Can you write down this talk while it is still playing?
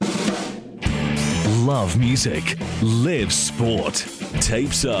Love music. Live sport.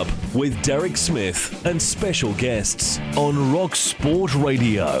 Tapes Up with Derek Smith and special guests on Rock Sport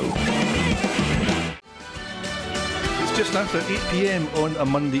Radio. It's just after 8 p.m. on a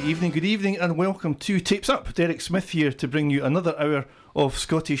Monday evening. Good evening and welcome to Tapes Up. Derek Smith here to bring you another hour of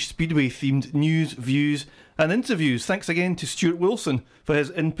Scottish Speedway themed news, views and interviews. Thanks again to Stewart Wilson for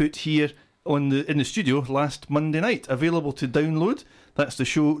his input here in the studio last Monday night. Available to download. That's the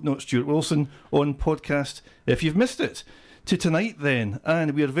show, not Stewart Wilson, on podcast if you've missed it. To tonight then,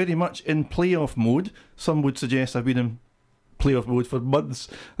 and we are very much in playoff mode. Some would suggest I've been in playoff mode for months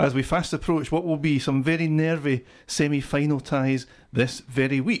as we fast approach what will be some very nervy semi-final ties this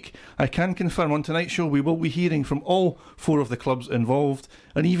very week. I can confirm on tonight's show we will be hearing from all four of the clubs involved,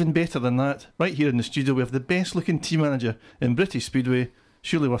 and even better than that, right here in the studio we have the best looking team manager in British Speedway,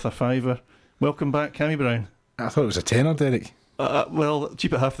 surely worth a fiver. Welcome back, Cami Brown. I thought it was a tenner, Derek. Well,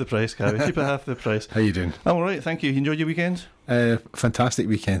 cheap at half the price, Cami. Cheap at half the price. How you doing? I'm alright, thank you. You enjoyed your weekend? Fantastic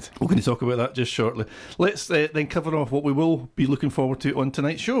weekend. We're going to talk about that just shortly. Let's then cover off what we will be looking forward to on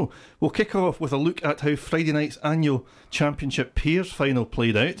tonight's show. We'll kick off with a look at how Friday night's annual Championship Pairs final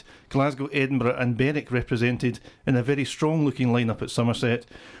played out. Glasgow, Edinburgh and Berwick represented in a very strong looking lineup at Somerset.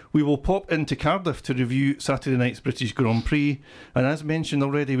 We will pop into Cardiff to review Saturday night's British Grand Prix, and as mentioned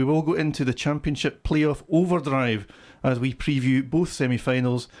already, we will go into the Championship Playoff Overdrive as we preview both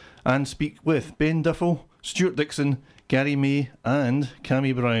semi-finals and speak with Ben Duffill, Stewart Dickson, Gary May and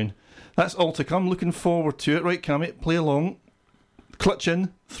Cami Brown. That's all to come. Looking forward to it. Right, Cami, play along. Clutch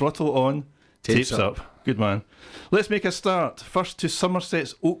in, throttle on, tapes up. Good man. Let's make a start. First to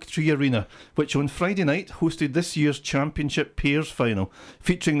Somerset's Oak Tree Arena, which on Friday night hosted this year's Championship Pairs final,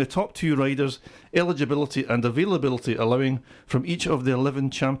 featuring the top two riders, eligibility and availability allowing from each of the 11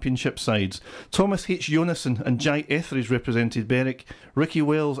 championship sides. Thomas H. Jonasson and Jai Etheridge represented Berwick, Ricky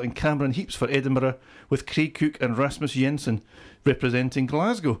Wells and Cameron Heaps for Edinburgh, with Craig Cook and Rasmus Jensen representing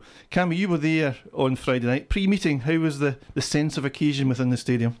Glasgow. Cammy, you were there on Friday night. Pre-meeting, how was the sense of occasion within the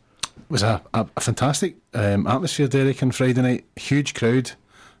stadium? It was a fantastic atmosphere, Derek, on Friday night. Huge crowd.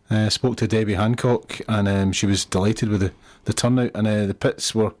 Spoke to Debbie Hancock and she was delighted with the turnout, and the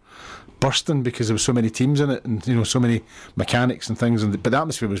pits were bursting because there were so many teams in it and so many mechanics and things, but the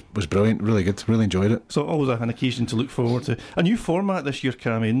atmosphere was brilliant, really good, really enjoyed it. So always an occasion to look forward to. A new format this year,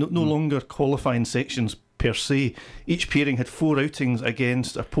 Cammy, no longer qualifying sections per se. Each pairing had 4 outings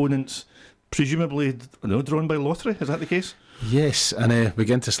against opponents presumably drawn by lottery. Is that the case? Yes, and we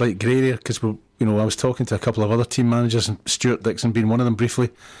get into slight grey area because I was talking to a couple of other team managers, and Stewart Dickson being one of them briefly.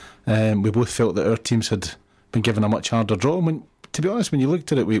 We both felt that our teams had been given a much harder draw. To be honest, when you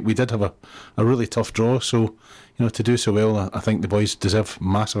looked at it, we did have a really tough draw. So, to do so well, I think the boys deserve a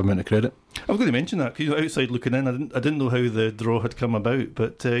massive amount of credit. I was going to mention that because outside looking in, I didn't know how the draw had come about,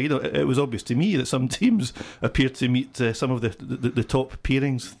 but it was obvious to me that some teams appeared to meet some of the top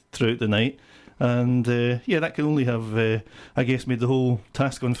pairings throughout the night. And that can only have, I guess, made the whole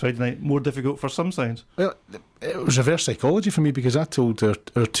task on Friday night more difficult for some sides. Well, it was reverse psychology for me because I told our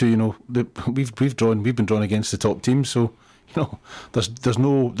two, that we've been drawn against the top teams, so there's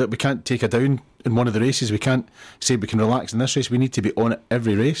no that we can't take a down in one of the races. We can't say we can relax in this race. We need to be on it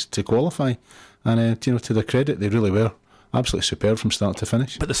every race to qualify. And to their credit, they really were absolutely superb from start to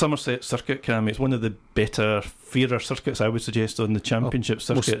finish. But the Somerset circuit, Cam, it's one of the better, fairer circuits, I would suggest, on the championship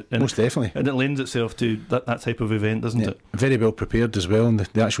circuit. Most definitely. And it lends itself to that type of event, doesn't it? Very well prepared as well, and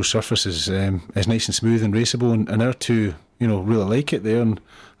the actual surface is nice and smooth and raceable, and our two, really like it there, and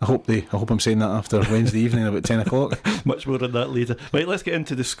I hope I'm saying that after Wednesday evening about 10 o'clock. Much more on that later. Right, let's get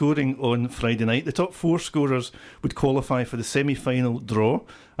into the scoring on Friday night. The top 4 scorers would qualify for the semi-final draw,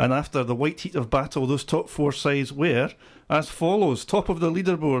 and after the white heat of battle, those top 4 sides were as follows. Top of the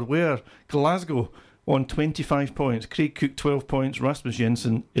leaderboard were Glasgow on 25 points, Craig Cook 12 points, Rasmus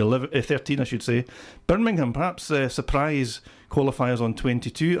Jensen 13 I should say. Birmingham, perhaps surprise qualifiers on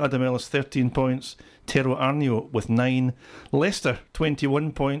 22, Adam Ellis 13 points, Tero Arnio with 9, Leicester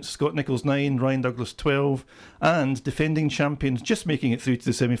 21 points, Scott Nichols 9, Ryan Douglas 12, and defending champions just making it through to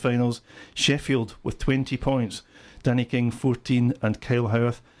the semi-finals, Sheffield with 20 points, Danny King 14 and Kyle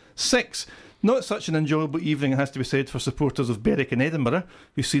Howarth 6. Not such an enjoyable evening, it has to be said, for supporters of Berwick and Edinburgh,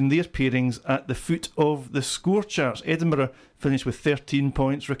 who've seen their pairings at the foot of the score charts. Edinburgh finished with 13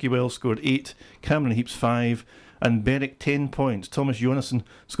 points, Ricky Wells scored 8, Cameron Heaps 5, and Berwick 10 points. Thomas Jonasson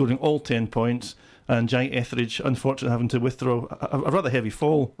scoring all 10 points, and Jai Etheridge, unfortunately, having to withdraw a rather heavy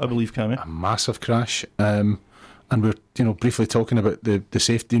fall, I believe, Cammy. A massive crash. And we're briefly talking about the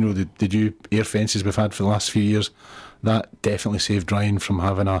safety, the new air fences we've had for the last few years. That definitely saved Ryan from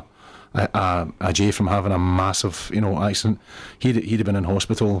having a Jay from having a massive, accident. He'd have been in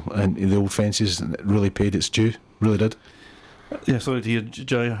hospital, and the old fences really paid its due, really did. Yeah, sorry to hear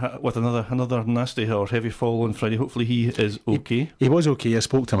Jay with another nasty or heavy fall on Friday. Hopefully he is okay. He was okay. I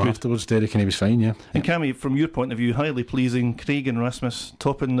spoke to him afterwards, Derek, and he was fine, yeah. And Cami, from your point of view, highly pleasing, Craig and Rasmus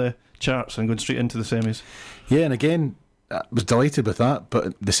topping the charts and going straight into the semis. Yeah, and again, I was delighted with that,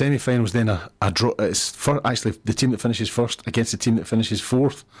 but the semi-final was then a draw. It's actually the team that finishes first against the team that finishes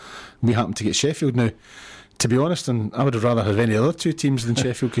fourth. We happen to get Sheffield now. To be honest, and I would have rather had any other two teams than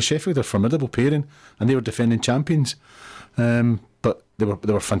Sheffield, because Sheffield are a formidable pairing and they were defending champions. But they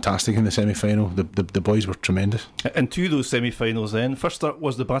were fantastic in the semi-final. The boys were tremendous. And to those semi-finals then, first up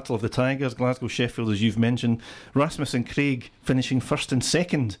was the Battle of the Tigers, Glasgow Sheffield, as you've mentioned. Rasmus and Craig finishing first and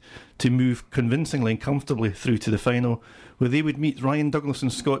second to move convincingly and comfortably through to the final, where they would meet Ryan Douglas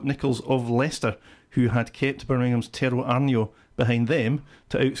and Scott Nicholls of Leicester, who had kept Birmingham's Tero Arnio behind them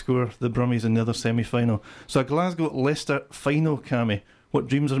to outscore the Brummies in the other semi-final. So a Glasgow-Leicester final, Cami. What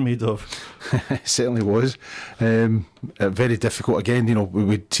dreams are made of? It certainly was. Very difficult. Again,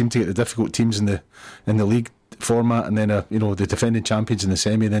 we seem to get the difficult teams in the league format, and then the defending champions in the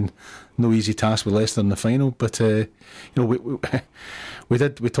semi. Then no easy task with Leicester in the final. But we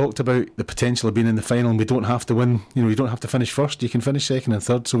talked about the potential of being in the final, and we don't have to win. You don't have to finish first. You can finish second and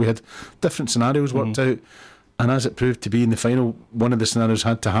third. So we had different scenarios worked out, and as it proved to be in the final, one of the scenarios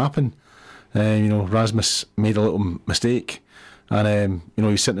had to happen. Rasmus made a little mistake. And he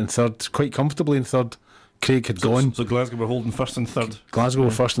was sitting in third, quite comfortably in third. Craig had gone. So Glasgow were holding first and third. Glasgow were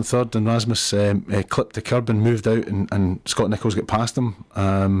first and third, and Rasmus clipped the curb and moved out, and Scott Nicholls got past him.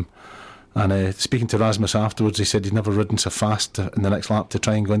 Speaking to Rasmus afterwards, he said he'd never ridden so fast in the next lap to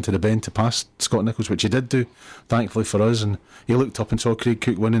try and go into the bend to pass Scott Nicholls, which he did do, thankfully for us. And he looked up and saw Craig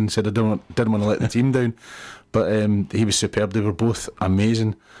Cook winning and said, I didn't want to let the team down. But he was superb. They were both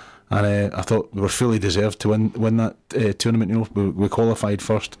amazing. And I thought we were fully deserved to win that tournament. We qualified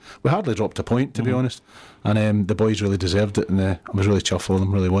first. We hardly dropped a point, to be honest. And the boys really deserved it, and I was really chuffed for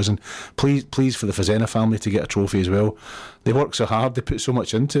them, really was. And pleased for the Fazena family to get a trophy as well. They work so hard, they put so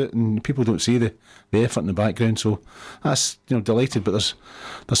much into it, and people don't see the effort in the background. So that's delighted. But there's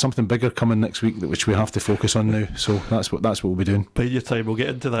something bigger coming next week which we have to focus on now. So that's what we'll be doing. Bide your time. We'll get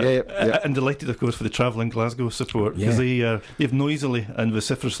into that. Yeah. And delighted, of course, for the travelling Glasgow support, because they've noisily and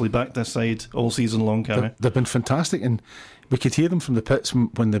vociferously backed this side all season long, Cami. They've been fantastic, and we could hear them from the pits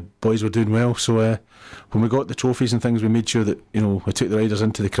when the boys were doing well. So when we got the trophies and things, we made sure that we took the riders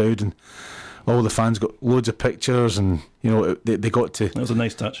into the crowd, and all the fans got loads of pictures, and they got to. That was a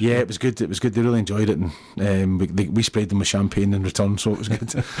nice touch. Yeah, it was good. It was good. They really enjoyed it, and we sprayed them with champagne in return, so it was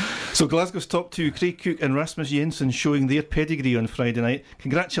good. So Glasgow's top two, Craig Cook and Rasmus Jensen, showing their pedigree on Friday night.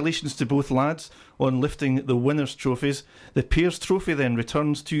 Congratulations to both lads on lifting the winners' trophies. The Pear's Trophy then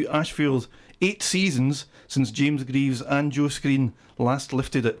returns to Ashfield. 8 seasons since James Greaves and Joe Screen last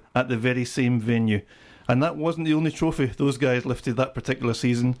lifted it at the very same venue. And that wasn't the only trophy those guys lifted that particular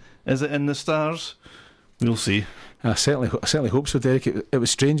season. Is it in the stars? We'll see. I certainly hope so, Derek. It was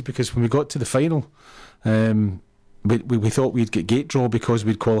strange because when we got to the final, we thought we'd get gate draw because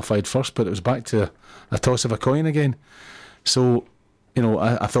we'd qualified first, but it was back to a toss of a coin again. So,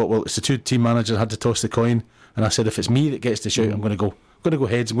 I thought, well, it's the two team managers had to toss the coin, and I said, if it's me that gets to shout, I'm going to go. I'm going to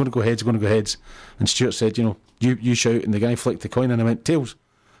go heads, I'm going to go heads. And Stewart said, you shout, and the guy flicked the coin, and I went, tails.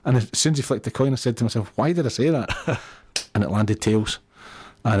 And as soon as he flicked the coin, I said to myself, why did I say that? And it landed tails.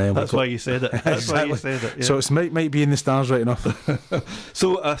 And that's why you said it. That's exactly. Why you said it. Yeah. So it might be in the stars right enough.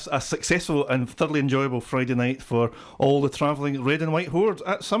 So a successful and thoroughly enjoyable Friday night for all the travelling red and white horde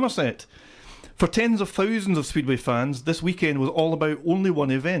at Somerset. For tens of thousands of Speedway fans, this weekend was all about only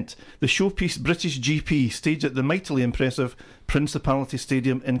one event, the showpiece British GP, staged at the mightily impressive Principality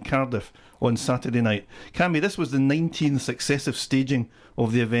Stadium in Cardiff on Saturday night. Cami, this was the 19th successive staging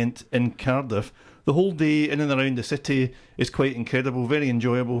of the event in Cardiff. The whole day in and around the city is quite incredible, very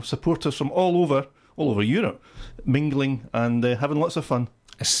enjoyable. Supporters from all over Europe, mingling and having lots of fun.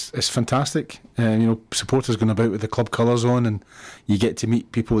 It's fantastic. Supporters going about with the club colours on, and you get to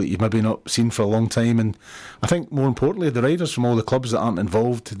meet people that you've maybe not seen for a long time. And I think more importantly, the riders from all the clubs that aren't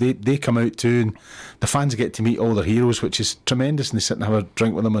involved, they come out too, and the fans get to meet all their heroes, which is tremendous. And they sit and have a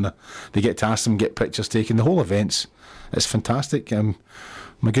drink with them, and they get to ask them, get pictures taken. The whole event's it's fantastic.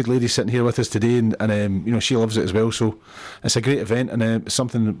 My good lady's sitting here with us today, and she loves it as well. So it's a great event, and it's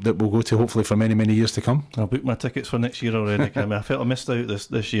something that we'll go to hopefully for many, many years to come. I'll book my tickets for next year already, Cami. I felt I missed out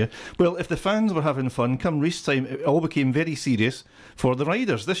this year. Well, if the fans were having fun, come race time, it all became very serious for the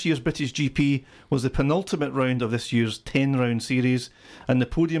riders. This year's British GP was the penultimate round of this year's 10-round series, and the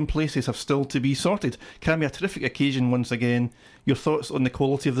podium places have still to be sorted. Cami, a terrific occasion once again. Your thoughts on the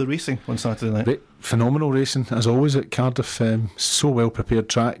quality of the racing on Saturday night? Phenomenal racing, as always, at Cardiff. So well prepared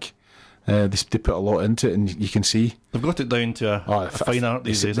track. They put a lot into it, and you can see they've got it down to a fine art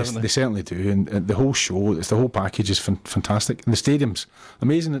these days, haven't they? They certainly do, and the whole show, the whole package is fantastic. And the stadium's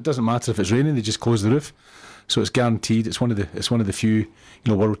amazing. It doesn't matter if it's raining; they just close the roof, so it's guaranteed. It's one of the few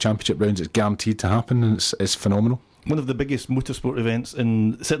World Championship rounds it's guaranteed to happen, and it's phenomenal. One of the biggest motorsport events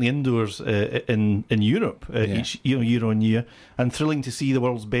certainly indoors in Europe each year on year, and thrilling to see the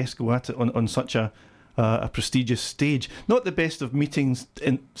world's best go at it on such a prestigious stage. Not the best of meetings,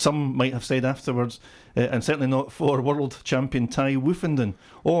 some might have said afterwards, and certainly not for world champion Ty Woofenden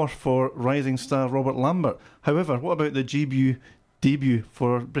or for rising star Robert Lambert. However, what about the debut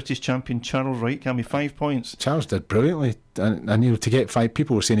for British champion Charles Wright? Cami, 5 points. Charles did brilliantly, and to get 5,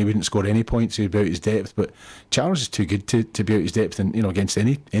 people were saying he wouldn't score any points, he'd be out his depth, but Charles is too good to be out his depth, and against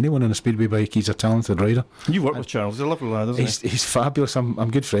anyone on a speedway bike. He's a talented rider. You work with Charles, he's a lovely lad, isn't he? He's fabulous. I'm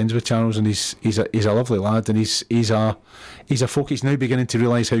good friends with Charles, and he's a lovely lad, and he's a folk. He's now beginning to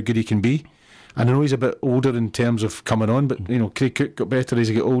realise how good he can be. And I know he's a bit older in terms of coming on, but Craig Cook got better as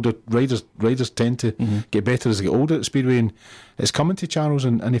he got older. Riders tend to get better as they get older at Speedway, and it's coming to Charles,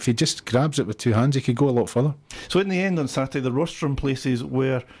 and if he just grabs it with 2 hands, he could go a lot further. So in the end on Saturday, the rostrum places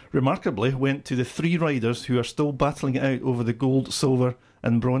remarkably went to the 3 riders who are still battling it out over the gold, silver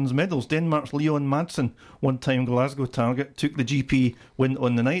and bronze medals. Denmark's Leon Madsen, one-time Glasgow target, took the GP win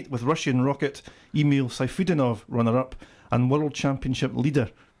on the night, with Russian rocket Emil Sayfudinov runner-up, and World Championship leader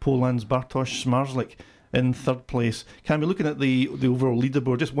Poland's Bartosz Smarslik in 3rd place. Cami, looking at the overall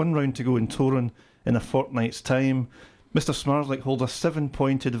leaderboard, just 1 round to go in Torun in a fortnight's time. Mr. Smarslik holds a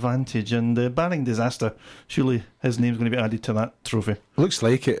 7-point advantage, and barring disaster, surely his name's going to be added to that trophy. Looks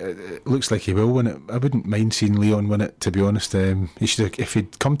like it. Looks like he will win it. I wouldn't mind seeing Leon win it, to be honest. He should have, if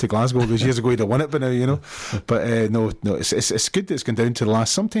he'd come to Glasgow those years ago, he'd have won it by now, But no, it's good that it's gone down to the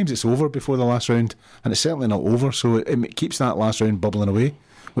last. Sometimes it's over before the last round, and it's certainly not over, so it keeps that last round bubbling away,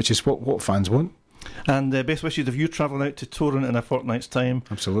 which is what fans want. And best wishes if you're travelling out to Torun in a fortnight's time.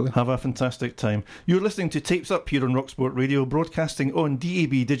 Absolutely. Have a fantastic time. You're listening to Tapes Up here on Rock Sport Radio, broadcasting on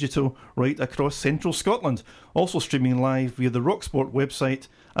DAB Digital right across central Scotland. Also streaming live via the Rock Sport website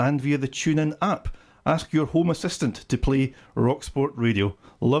and via the TuneIn app. Ask your home assistant to play Rock Sport Radio.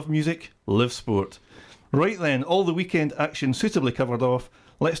 Love music, live sport. Right then, all the weekend action suitably covered off.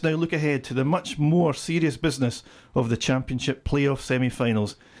 Let's now look ahead to the much more serious business of the Championship playoff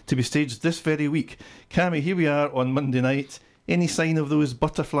semi-finals, to be staged this very week. Cami, here we are on Monday night. Any sign of those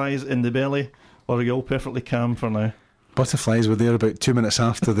butterflies in the belly, or are you all perfectly calm for now? Butterflies were there about 2 minutes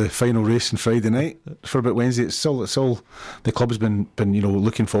after the final race on Friday night. For about Wednesday, it's all the club's been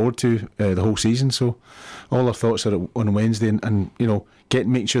looking forward to the whole season. So all our thoughts are on Wednesday, and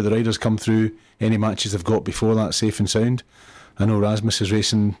making sure the riders come through any matches they've got before that safe and sound. I know Rasmus is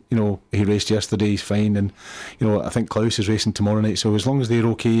racing, he raced yesterday, he's fine, and I think Klaus is racing tomorrow night, so as long as they're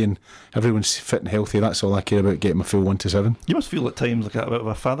okay and everyone's fit and healthy, that's all I care about, getting my full 1 to 7. You must feel at times like a bit of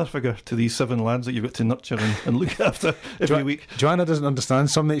a father figure to these 7 lads that you've got to nurture and look after every week. Joanna doesn't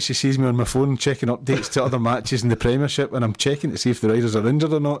understand. Some nights she sees me on my phone checking updates to other matches in the Premiership, and I'm checking to see if the riders are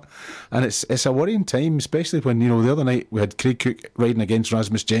injured or not, and it's a worrying time, especially when the other night we had Craig Cook riding against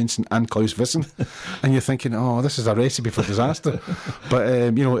Rasmus Jensen and Klaus Wissen, and you're thinking, oh, this is a recipe for disaster.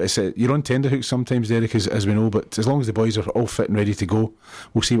 But you're on tenterhooks sometimes, Derek, as we know, but as long as the boys are all fit and ready to go,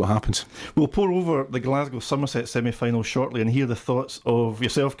 we'll see what happens. We'll pour over the Glasgow Somerset semi-final shortly and hear the thoughts of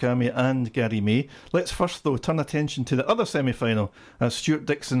yourself, Cami, and Gary May. Let's first, though, turn attention to the other semi-final as Stewart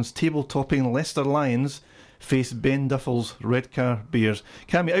Dickson's table-topping Leicester Lions face Ben Duffill's Redcar Bears.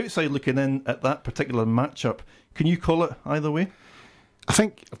 Cami, outside looking in at that particular matchup, can you call it either way? I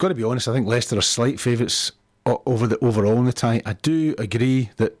think, I've got to be honest, I think Leicester are slight favourites over the overall in the tie. I do agree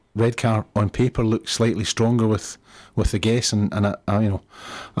that Redcar on paper looks slightly stronger with the guests, and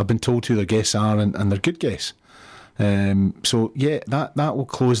I've been told who their guests are, and they're good guests. So yeah, that will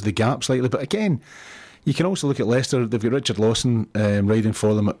close the gap slightly. But again, you can also look at Leicester. They've got Richard Lawson riding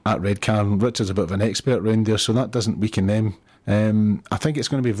for them at Redcar, and Richard's a bit of an expert round there, so that doesn't weaken them. I think it's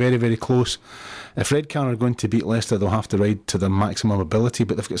going to be very, very close. If Redcar are going to beat Leicester, they'll have to ride to their maximum ability,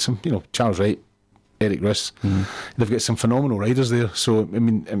 but they've got some, Charles Wright, Eric Riss, they've got some phenomenal riders there, so I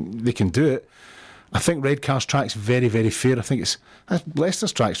mean, they can do it. I think Redcar's track's very, very fair. I think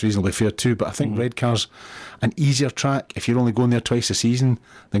Leicester's track's reasonably fair too, but I think Redcar's an easier track if you're only going there twice a season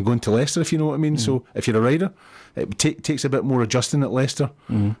than going to Leicester, if you know what I mean. So if you're a rider, it takes a bit more adjusting at Leicester.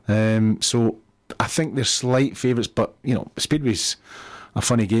 So I think they're slight favourites, but Speedway's a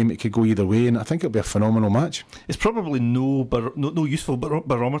funny game. It could go either way, and I think it'll be a phenomenal match. It's probably no useful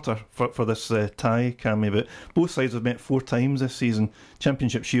barometer for this tie, Cami, but both sides have met 4 times this season.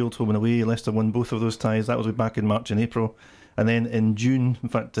 Championship Shield home and away. Leicester won both of those ties. That was back in March and April. And then in June, in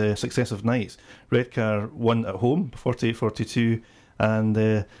fact, successive nights, Redcar won at home 48-42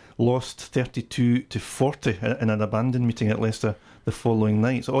 and lost 32-40 in an abandoned meeting at Leicester the following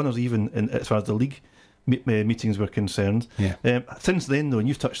night. So honours even as far as the league meetings were concerned. Since then, though, and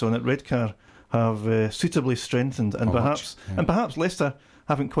you've touched on it, Redcar have suitably strengthened, and perhaps Leicester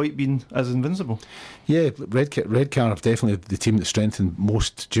haven't quite been as invincible. Yeah, Redcar have definitely the team that strengthened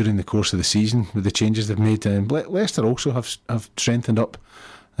most during the course of the season with the changes they've made. Leicester also have strengthened up.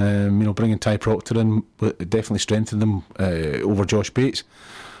 Bringing Ty Proctor in definitely strengthened them over Josh Bates.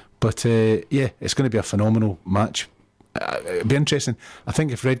 But it's going to be a phenomenal match. It'll be interesting. I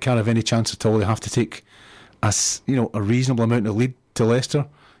think if Redcar have any chance at all, they have to take a reasonable amount of lead to Leicester,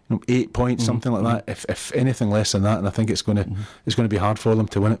 8 points, something like that. If anything less than that, and I think it's going to be hard for them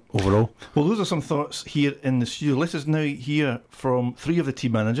to win it overall. Well, those are some thoughts here in the studio. Let us now hear from 3 of the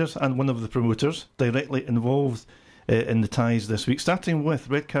team managers and one of the promoters directly involved in the ties this week. Starting with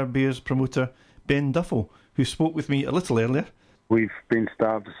Redcar Bears promoter Ben Duffill, who spoke with me a little earlier. We've been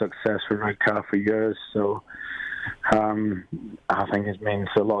starved of success with Redcar for years, so I think it means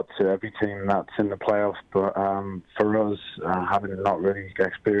a lot to every team that's in the playoffs, but for us, having not really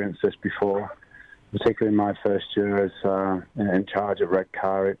experienced this before, particularly my first year as in charge at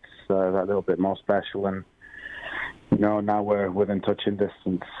Redcar, it's that little bit more special. And now we're within touching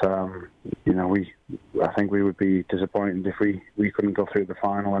distance. I think we would be disappointed if we couldn't go through the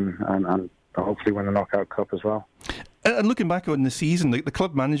final and hopefully win the knockout cup as well. And looking back on the season, the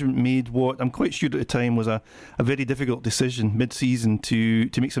club management made what I'm quite sure at the time was a very difficult decision mid-season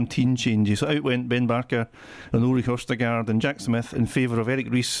to make some team changes. So out went Ben Barker and Ulrich Ostergaard and Jack Smith in favour of Eric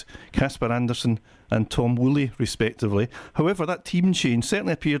Rees, Casper Anderson and Tom Woolley respectively. However, that team change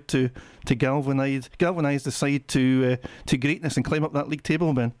certainly appeared to galvanise the side to greatness and climb up that league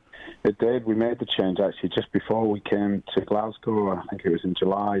table, Ben. It did. We made the change actually just before we came to Glasgow. I think it was in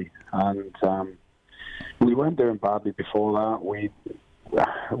July, and we weren't doing badly before that.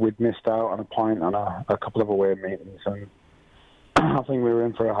 We'd missed out on a point on a couple of away meetings, and I think we were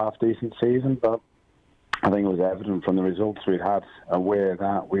in for a half-decent season, but I think it was evident from the results we'd had away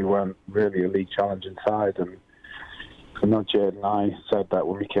that we weren't really a league challenging side. And I know Jade and I said that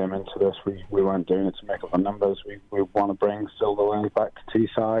when we came into this, we weren't doing it to make up the numbers. We want to bring Silverway back to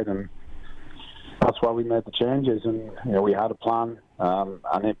Teesside, and that's why we made the changes. And we had a plan,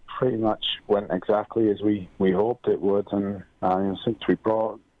 and it pretty much went exactly as we hoped it would. And since we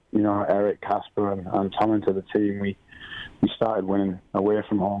brought Eric, Casper, and Tom into the team, we started winning away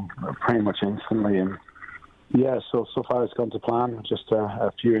from home pretty much instantly. And so far it's gone to plan. Just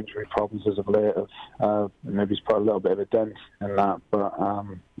a few injury problems as of late have maybe it's put a little bit of a dent in that, but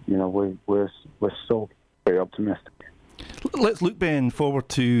we're still very optimistic. Let's look, Ben, forward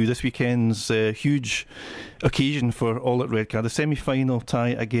to this weekend's huge occasion for all at Redcar, the semi-final tie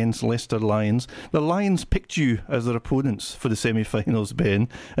against Leicester Lions. The Lions picked you as their opponents for the semi-finals, Ben,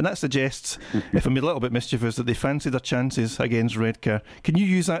 and that suggests, if I'm a little bit mischievous, that they fancy their chances against Redcar. Can you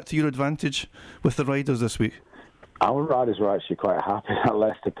use that to your advantage with the riders this week? Our riders were actually quite happy that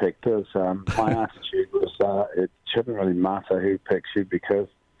Leicester picked us. My attitude was it shouldn't really matter who picks you, because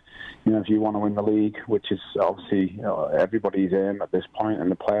if you want to win the league, which is obviously everybody's aim at this point in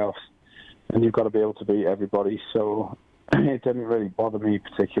the playoffs, then you've got to be able to beat everybody. So it didn't really bother me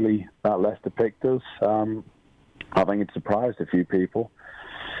particularly that Leicester picked us. I think it surprised a few people.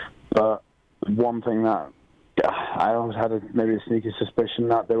 But one thing that I always had maybe a sneaky suspicion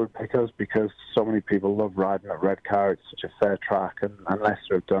that they would pick us, because so many people love riding at Redcar. It's such a fair track, and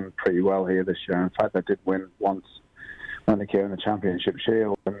Leicester have done pretty well here this year. In fact, they did win once when they came in the Championship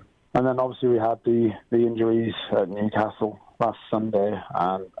Shield. And then obviously we had the injuries at Newcastle last Sunday,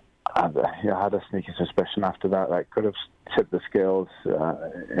 and I had a sneaky suspicion after that could have tipped the scales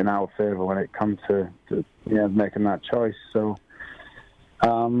in our favour when it comes to making that choice. So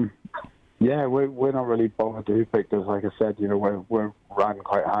we're not really bothered who picked us. Like I said, we're riding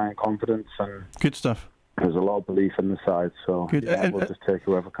quite high in confidence, and good stuff. there's a lot of belief in the side, so we'll just take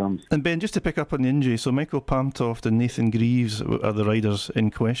whoever comes. And Ben, just to pick up on the injury, so Michael Pamtoft and Nathan Greaves are the riders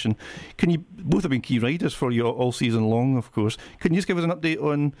in question. Both have been key riders for you all season long, of course. Can you just give us an update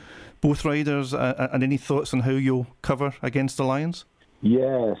on both riders and any thoughts on how you'll cover against the Lions?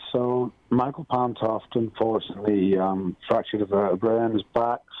 Yeah, so Michael Pamtoft, unfortunately, fractured a vertebrae in his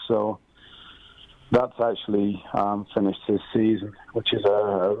back, so that's actually finished his season, which is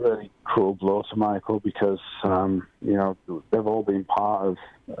a really cruel blow to Michael because, they've all been part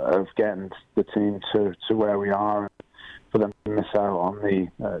of getting the team to where we are. For them to miss out on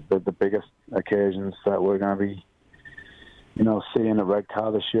the biggest occasions that we're going to be, seeing at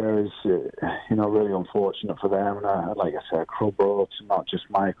Redcar this year is, really unfortunate for them. And like I said, a cruel blow to not just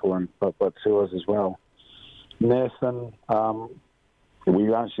Michael, but to us as well. Nathan,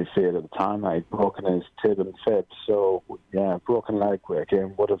 we actually feared at the time that he'd broken his tib and fib. So, broken leg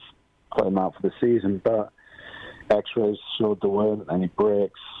again would have put him out for the season. But X-rays showed there weren't any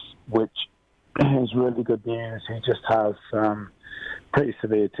breaks, which is really good news. He just has pretty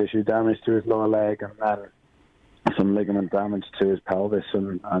severe tissue damage to his lower leg and then some ligament damage to his pelvis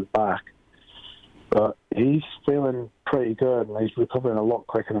and back. But he's feeling pretty good and he's recovering a lot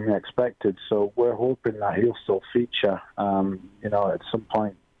quicker than we expected. So we're hoping that he'll still feature, at some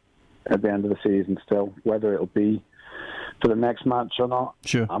point at the end of the season still. Whether it'll be for the next match or not,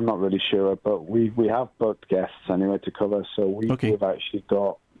 sure, I'm not really sure. But we have booked guests anyway to cover. So we've actually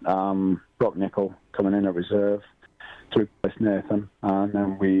got Brock Nicol coming in at reserve to replace Nathan. And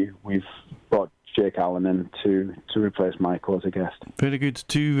then we've brought Jake Allen in to replace Michael as a guest. Very good.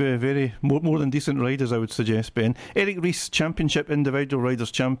 Two very more than decent riders, I would suggest, Ben. Eric Rees, Championship Individual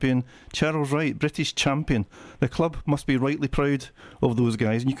Riders Champion. Charles Wright, British Champion. The club must be rightly proud of those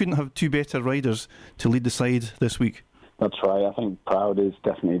guys, and you couldn't have two better riders to lead the side this week. That's right. I think proud is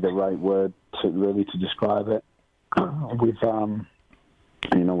definitely the right word to describe it.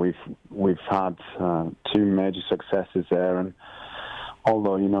 We've had two major successes there, and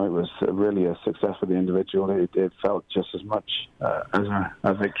although, it was really a success for the individual, it felt just as much as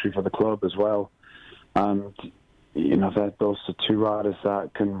a victory for the club as well. And, those are two riders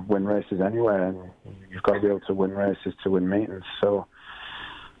that can win races anywhere, and you've got to be able to win races to win meetings. So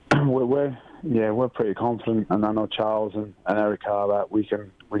we're pretty confident, and I know Charles and Eric are, that we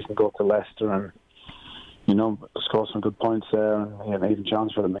can go to Leicester and, score some good points there and even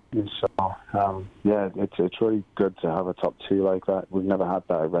chance for the meeting. So, it's really good to have a top two like that. We've never had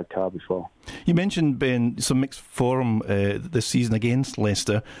that at Redcar before. You mentioned, Ben, some mixed form this season against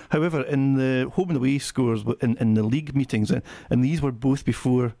Leicester. However, in the home and away scores in the league meetings, and these were both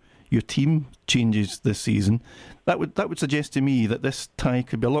before your team changes this season, that would suggest to me that this tie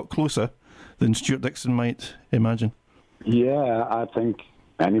could be a lot closer than Stewart Dickson might imagine. Yeah, I think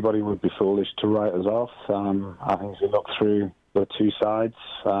anybody would be foolish to write us off. I think if you look through the two sides,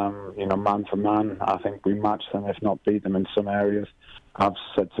 man for man, I think we match them, if not beat them in some areas. I've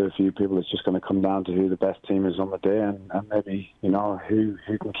said to a few people it's just going to come down to who the best team is on the day and maybe,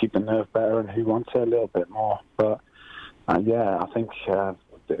 who can keep the nerve better and who wants it a little bit more. But, I think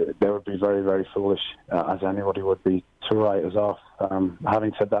they would be very, very foolish, as anybody would be, to write us off.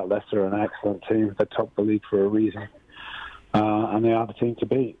 Having said that, Leicester are an excellent team. They top the league for a reason. And they are the team to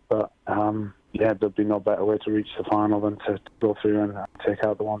beat. But, there'd be no better way to reach the final than to go through and take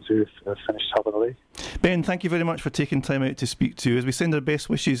out the ones who have finished top of the league. Ben, thank you very much for taking time out to speak to us. We send our best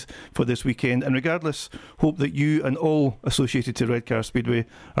wishes for this weekend, and regardless, hope that you and all associated to Redcar Speedway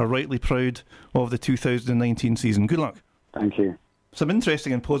are rightly proud of the 2019 season. Good luck. Thank you. Some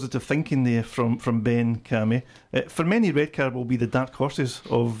interesting and positive thinking there from Ben, Cami. For many, Redcar will be the dark horses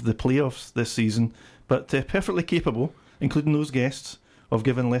of the playoffs this season, but perfectly capable, including those guests, of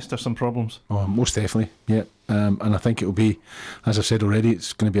giving Leicester some problems. Oh, most definitely, yeah. And I think it'll be, as I've said already,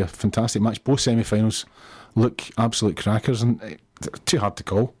 it's going to be a fantastic match. Both semi-finals look absolute crackers and too hard to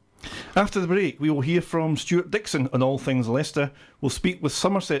call. After the break, we will hear from Stewart Dickson on all things Leicester. We'll speak with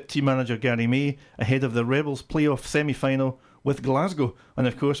Somerset team manager Gary May ahead of the Rebels playoff semi-final with Glasgow. And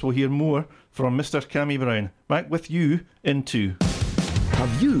of course, we'll hear more from Mr. Cami Brown. Back with you in 2.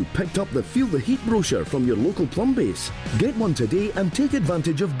 Have you picked up the Feel the Heat brochure from your local plumb base? Get one today and take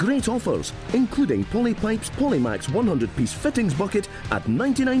advantage of great offers, including Polypipe's Polymax 100-piece fittings bucket at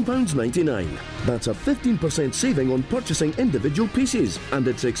 £99.99. That's a 15% saving on purchasing individual pieces, and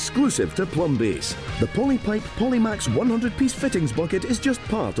it's exclusive to plumb base. The Polypipe Polymax 100-piece fittings bucket is just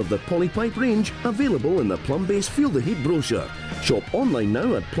part of the Polypipe range available in the plumb base Feel the Heat brochure. Shop online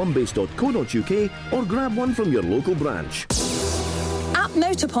now at plumbase.co.uk or grab one from your local branch. At At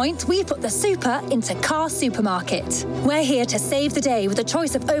Motorpoint, we put the super into car supermarket. We're here to save the day with a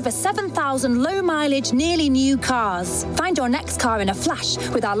choice of over 7,000 low-mileage, nearly new cars. Find your next car in a flash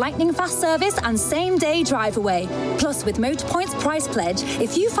with our lightning fast service and same-day drive away. Plus, with Motorpoint's price pledge,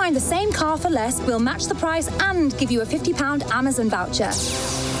 if you find the same car for less, we'll match the price and give you a £50 Amazon voucher.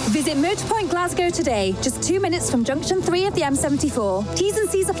 Visit Motorpoint Glasgow today, just 2 minutes from Junction 3 of the M74. T's and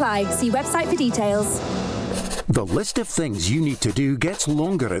C's apply. See website for details. The list of things you need to do gets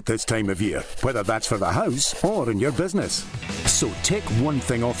longer at this time of year, whether that's for the house or in your business. So take one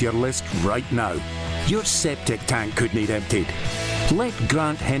thing off your list right now. Your septic tank could need emptied. Let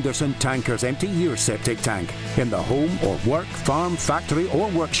Grant Henderson Tankers empty your septic tank in the home or work, farm, factory or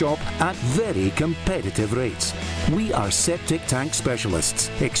workshop at very competitive rates. We are septic tank specialists,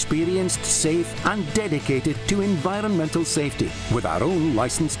 experienced, safe and dedicated to environmental safety with our own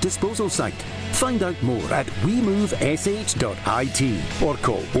licensed disposal site. Find out more at wemovesh.it or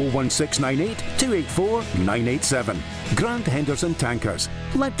call 01698 284 987. Grant Henderson Tankers.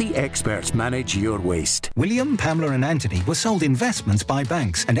 Let the experts manage your waste. William, Pamela and Anthony were sold investments by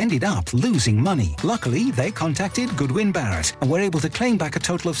banks and ended up losing money. Luckily, they contacted Goodwin Barrett and were able to claim back a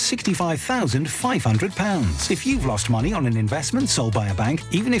total of £65,500. If you've lost money on an investment sold by a bank,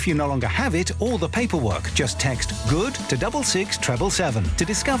 even if you no longer have it or the paperwork, just text GOOD to 66777 to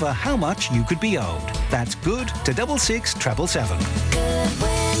discover how much you could be owed. That's GOOD to 66777.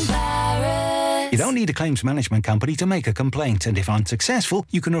 Goodwin Barrett. You don't need a claims management company to make a complaint, and if unsuccessful,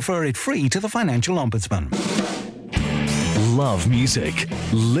 you can refer it free to the Financial Ombudsman. Love music,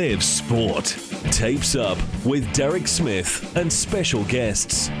 live sport. Tapes Up with Derek Smith and special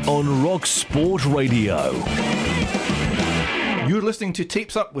guests on Rock Sport Radio. You're listening to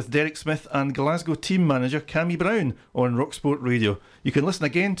Tapes Up with Derek Smith and Glasgow team manager Cami Brown on Rock Sport Radio. You can listen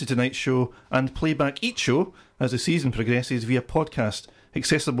again to tonight's show and play back each show as the season progresses via podcast,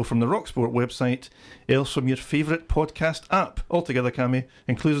 accessible from the Rock Sport website, else from your favourite podcast app. Altogether, Cami,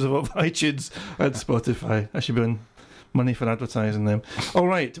 inclusive of iTunes and Spotify. I should be on money for advertising them. All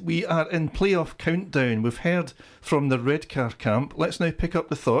right, we are in playoff countdown. We've heard from the Redcar camp. Let's now pick up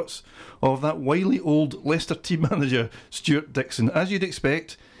the thoughts of that wily old Leicester team manager, Stewart Dickson. As you'd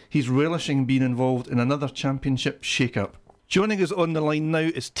expect, he's relishing being involved in another championship shake-up. Joining us on the line now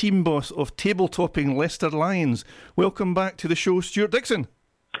is team boss of table-topping Leicester Lions. Welcome back to the show, Stewart Dickson.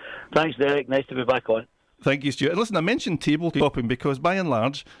 Thanks, Derek. Nice to be back on. Thank you, Stuart. Listen, I mentioned table-topping because, by and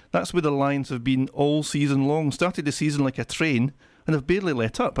large, that's where the Lions have been all season long. Started the season like a train and have barely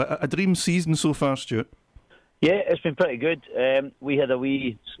let up. A dream season so far, Stuart. Yeah, it's been pretty good. We had a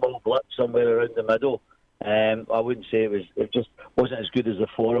wee small blip somewhere around the middle. I wouldn't say it just wasn't as good as the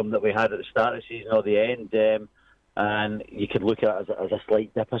form that we had at the start of the season or the end. And you could look at it as a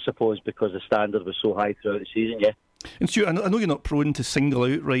slight dip, I suppose, because the standard was so high throughout the season, yeah. And Stuart, I know you're not prone to single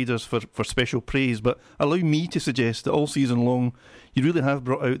out riders for special praise, but allow me to suggest that all season long you really have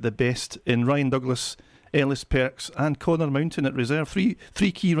brought out the best in Ryan Douglas, Ellis Perks and Connor Mountain at reserve. Three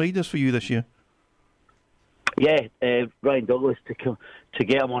key riders for you this year. Yeah, Ryan Douglas, to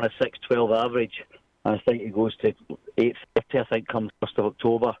get him on a 6.12 average, I think he goes to 8.50, I think, come 1st of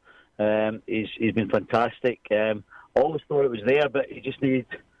October. He's been fantastic. Always thought it was there, but he just needed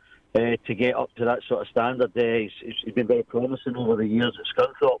to get up to that sort of standard. He's been very promising over the years at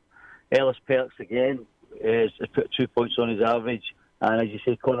Scunthorpe. Ellis Perks again has put 2 points on his average, and as you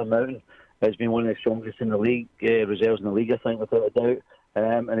say, Connor Mountain has been one of the strongest in the league, reserves in the league, I think, without a doubt.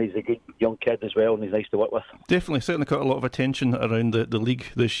 And he's a good young kid as well, and he's nice to work with. Definitely, certainly got a lot of attention around the league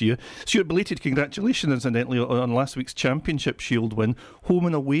this year. Stuart, belated congratulations, incidentally, on last week's Championship Shield win. Home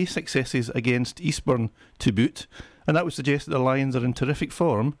and away successes against Eastbourne to boot, and that would suggest that the Lions are in terrific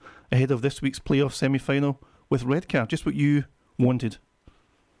form ahead of this week's playoff semi-final with Redcar. Just what you wanted.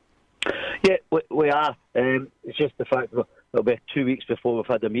 Yeah, we are. It's just the fact that it'll be 2 weeks before we've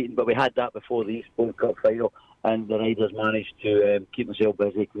had a meeting, but we had that before the Eastbourne Cup final, and the riders managed to keep themselves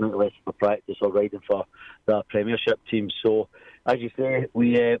busy, coming to Leicester for practice or riding for the Premiership team. So, as you say,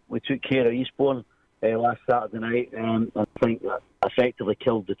 we took care of Eastbourne last Saturday night, and I think that effectively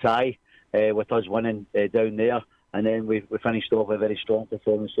killed the tie with us winning down there. And then we finished off a very strong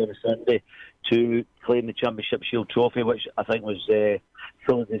performance on Sunday to claim the Championship Shield trophy, which I think was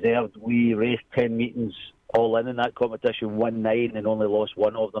fully deserved. We raced 10 meetings all in that competition, won 9 and only lost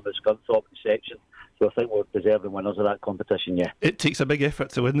one of them at Scunthorpe section. So I think we're deserving winners of that competition, yeah. It takes a big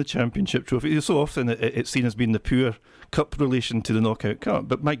effort to win the Championship trophy. So often it's seen as being the pure cup relation to the Knockout Cup.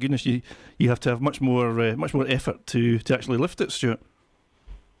 But my goodness, you have to have much more effort to actually lift it, Stuart.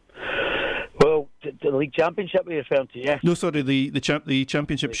 Well, the League Championship we're referring to, yeah? No, sorry, the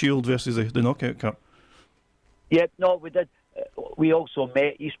Championship Shield versus the Knockout Cup. Yeah, no, we did. we also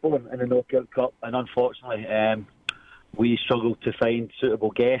met Eastbourne in the Knockout Cup, and unfortunately we struggled to find suitable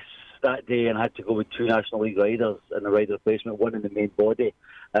guests that day and had to go with 2 National League riders in the rider replacement, one in the main body,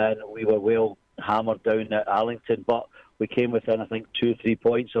 and we were well hammered down at Arlington, but we came within, I think, 2-3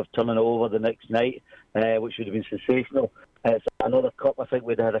 points of turning it over the next night, which would have been sensational. It's another cup I think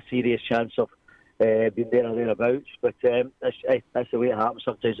we'd had a serious chance of being there or thereabouts, but that's the way it happens.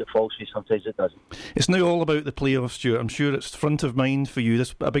 Sometimes it falls through, sometimes it doesn't. It's now all about the playoffs, Stuart. I'm sure it's front of mind for you.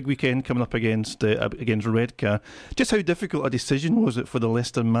 This a big weekend coming up against Redcar. Just how difficult a decision was it for the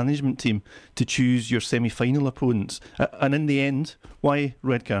Leicester management team to choose your semi-final opponents? And in the end, why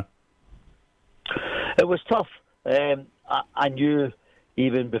Redcar? It was tough. I knew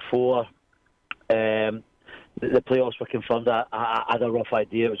even before the playoffs were confirmed, I had a rough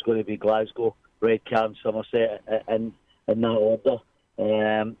idea it was going to be Glasgow, Redcar and Somerset in that order.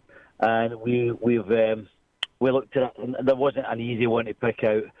 And we looked at it, and there wasn't an easy one to pick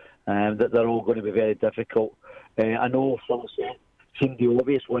out. That they're all going to be very difficult. I know Somerset seemed the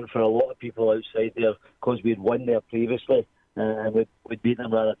obvious one for a lot of people outside there because we'd won there previously and we'd beaten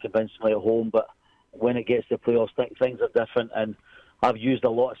them rather convincingly at home. But when it gets to playoffs, things are different. And I've used a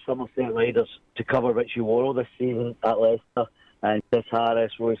lot of Somerset riders to cover Richie Worrell this season at Leicester, and Chris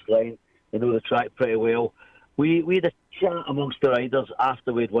Harris, Royce Lane. They know the track pretty well. We had a chat amongst the riders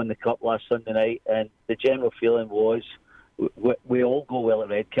after we'd won the Cup last Sunday night, and the general feeling was we all go well at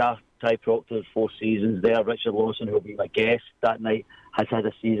Redcar. Ty Proctor, 4 seasons there. Richard Lawson, who will be my guest that night, has had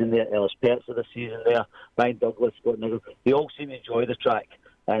a season there. Ellis Pertz had a season there. Ryan Douglas, Scott Niggle. They all seem to enjoy the track,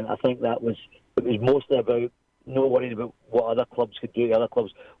 and I think it was mostly about not worrying about what other clubs could do to other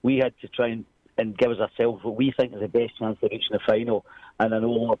clubs. We had to try and give us ourselves what we think is the best chance of reaching the final. And I know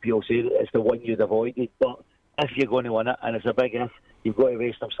a lot of people say that it's the one you'd avoided, but if you're going to win it, and it's a big if, you've got to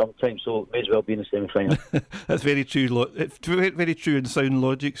race them sometimes, so it may as well be in the semi-final. That's very true. It's very true and sound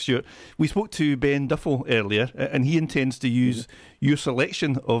logic, Stuart. We spoke to Ben Duffill earlier, and he intends to use your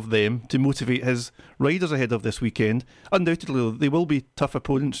selection of them to motivate his riders ahead of this weekend. Undoubtedly, they will be tough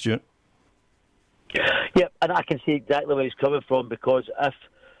opponents, Stuart. Yep, and I can see exactly where he's coming from, because if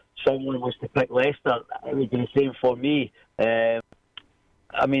someone was to pick Leicester, it would be the same for me.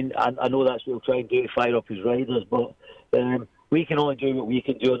 I mean, I know that's what we'll try and do to fire up his riders, but we can only do what we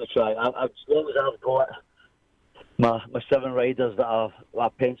can do on the track. As long as I've got my 7 riders that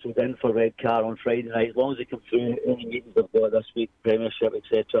are penciled in for Redcar on Friday night, as long as they come through any meetings I've got this week, Premiership,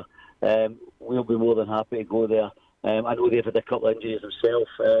 etc., we'll be more than happy to go there. I know they've had a couple of injuries themselves,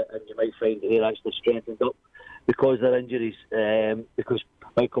 and you might find that they're actually strengthened up because of their injuries, because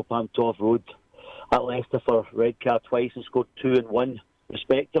Michael Pamtoff rode at Leicester for Redcar twice and scored 2 and 1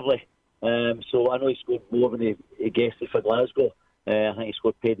 respectively. So I know he scored more than he guessed for Glasgow. I think he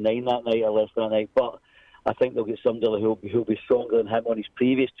scored paid 9 that night at Leicester that night, but I think they'll get somebody who'll be stronger than him on his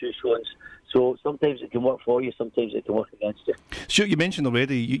previous 2 showings. So sometimes it can work for you, sometimes it can work against you. Sure, you mentioned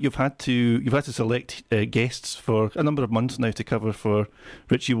already you've had to select guests for a number of months now to cover for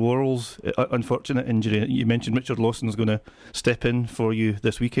Richie Worrell's unfortunate injury. You mentioned Richard Lawson's going to step in for you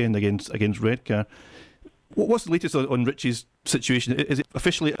this weekend against Redcar. What's the latest on Richie's situation? Is it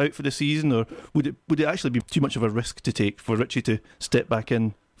officially out for the season, or would it actually be too much of a risk to take for Richie to step back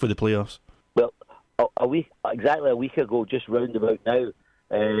in for the playoffs? Well, exactly a week ago, just round about now.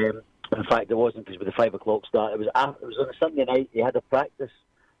 In fact, it wasn't, because with the 5 o'clock start, it was on a Sunday night. He had a practice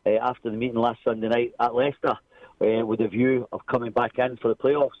after the meeting last Sunday night at Leicester with a view of coming back in for the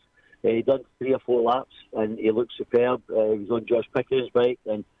playoffs. He done 3 or 4 laps and he looked superb. He was on Josh Pickering's bike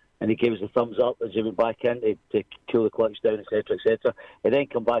and he gave us a thumbs up as he went back in to cool the clutch down, etc., etc. He then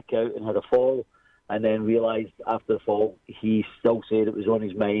come back out and had a fall, and then realised after the fall he still said it was on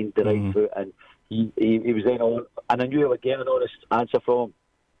his mind, the right foot, and he was then on, and I knew I would get an honest answer from him.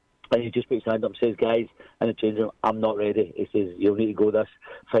 And he just puts his hand up and says, "Guys," in the change room, "I'm not ready." He says, "You'll need to go this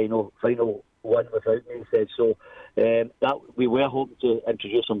final one without me," he said. So that we were hoping to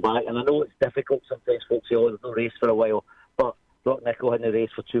introduce him back, and I know it's difficult sometimes. Folks say, "Oh, there's no race for a while," but Brock Nicol had in the race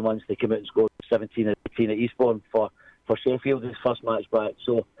for 2 months. They came out and scored 17 and 18 at Eastbourne for Sheffield, his first match back.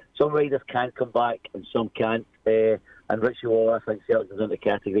 So some riders can come back and some can't. And Richie Worrell, I think, certainly is in the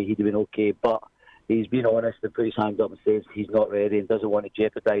category. He'd have been okay, but he's been honest and put his hand up and says he's not ready and doesn't want to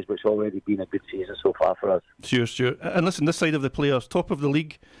jeopardise what's already been a good season so far for us. Sure. And listen, this side of the players, top of the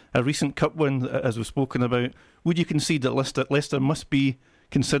league, a recent cup win, as we've spoken about. Would you concede that Leicester must be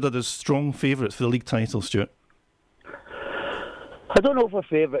considered as strong favourites for the league title, Stuart? I don't know if we're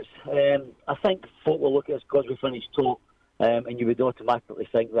favourites. I think folk will look at us because we finished top, and you would automatically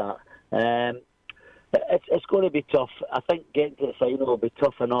think that. It's going to be tough. I think getting to the final will be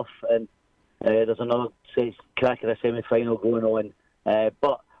tough enough, and There's another crack of a semi-final going on.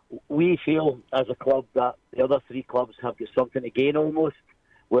 But we feel as a club that the other three clubs have got something to gain almost,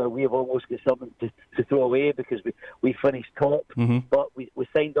 where we have almost got something to throw away because we finished top. But we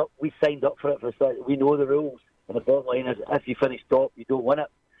signed up for it. We know the rules. And the bottom line is, if you finish top, you don't win it.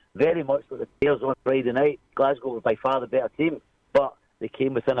 Very much like the Bears on Friday night. Glasgow were by far the better team, but they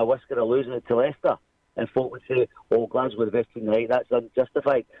came within a whisker of losing it to Leicester. And folk would say, oh, Glasgow were the best team tonight. That's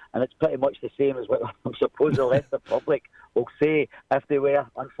unjustified. And it's pretty much the same as what I suppose the Leicester public will say if they were,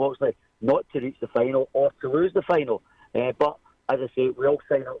 unfortunately, not to reach the final or to lose the final. But as I say, we all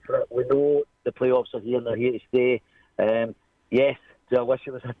sign up for it. We know the playoffs are here and they're here to stay. Yes, do I wish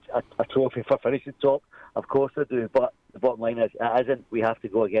it was a trophy for finishing top? Of course I do, but the bottom line is, it isn't. We have to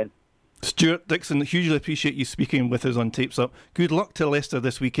go again. Stewart Dickson, hugely appreciate you speaking with us on Tapes Up. Good luck to Leicester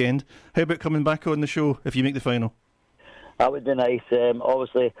this weekend. How about coming back on the show if you make the final? That would be nice.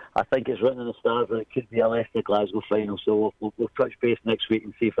 Obviously, I think it's written in the stars that it could be a Leicester-Glasgow final, so we'll touch base next week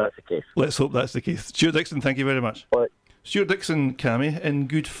and see if that's the case. Let's hope that's the case. Stewart Dickson, thank you very much. Bye. Stewart Dickson, Cami, in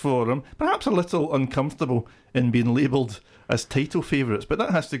good form, perhaps a little uncomfortable in being labelled as title favourites, but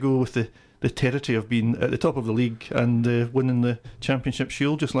that has to go with the territory of being at the top of the league and winning the Championship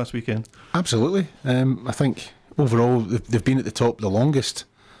Shield just last weekend. Absolutely. I think overall they've been at the top the longest.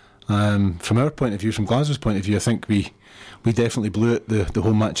 From our point of view, from Glasgow's point of view, I think we definitely blew it the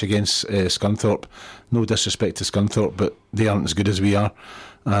home match against Scunthorpe. No disrespect to Scunthorpe, but they aren't as good as we are.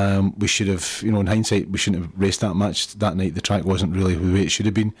 We should have, in hindsight, we shouldn't have raced that match that night. The track wasn't really the way it should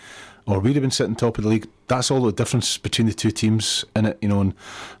have been, or we'd have been sitting top of the league. That's all the difference between the two teams in it, and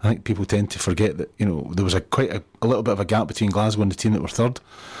I think people tend to forget that, there was quite a little bit of a gap between Glasgow and the team that were third.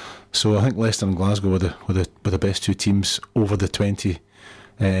 So I think Leicester and Glasgow were the best two teams over the 20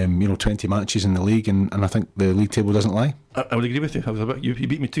 matches in the league, and I think the league table doesn't lie. I would agree with you. You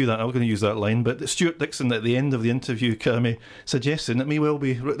beat me to that. I was going to use that line, but Stewart Dickson at the end of the interview, Cami, suggesting it may well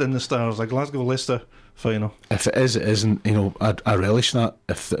be written in the stars, a Glasgow-Leicester final. If it is, it isn't. I relish that.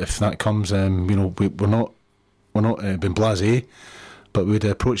 If that comes, we're not being blasé, but we'd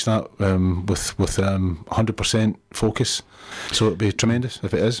approach that with 100% focus. So it'd be tremendous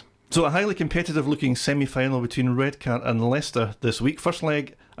if it is. So a highly competitive looking semi-final between Redcar and Leicester this week. First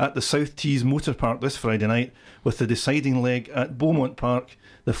leg at the South Tees Motor Park this Friday night, with the deciding leg at Beaumont Park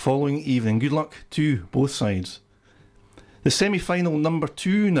the following evening. Good luck to both sides. The semi-final number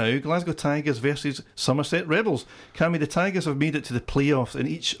 2 now, Glasgow Tigers versus Somerset Rebels. Cami, the Tigers have made it to the playoffs in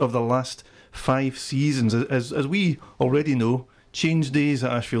each of the last 5 seasons. As we already know, change days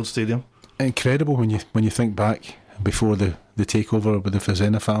at Ashfield Stadium. Incredible when you think back before the takeover with the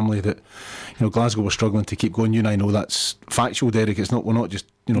Fazena family, that Glasgow were struggling to keep going. You and I know that's factual, Derek. We're not just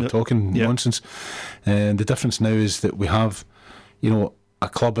talking nonsense. And the difference now is that we have a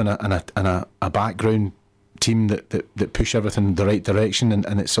club and a background team that push everything in the right direction,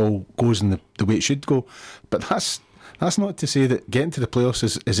 and it's all goes in the way it should go. But that's not to say that getting to the playoffs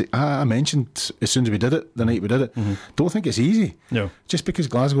is I mentioned as soon as we did it, the night we did it, don't think it's easy. No. Just because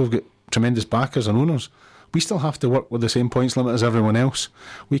Glasgow have got tremendous backers and owners, we still have to work with the same points limit as everyone else.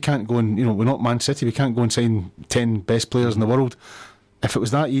 We can't go and, we're not Man City, we can't go and sign 10 best players in the world. If it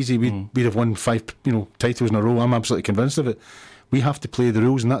was that easy, we'd have won 5 titles in a row. I'm absolutely convinced of it. We have to play the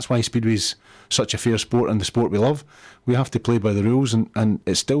rules, and that's why Speedway's such a fair sport and the sport we love. We have to play by the rules, and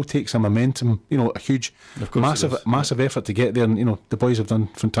it still takes a momentum, a huge, massive effort to get there, and the boys have done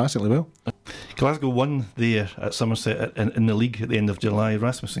fantastically well. Glasgow won there at Somerset in the league at the end of July.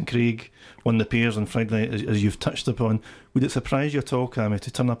 Rasmus and Craig won the pairs on Friday night, as you've touched upon. Would it surprise you at all, Cami,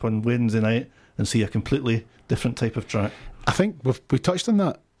 to turn up on Wednesday night and see a completely different type of track? I think we touched on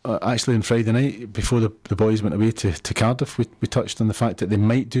that actually on Friday night before the boys went away to Cardiff. We touched on the fact that they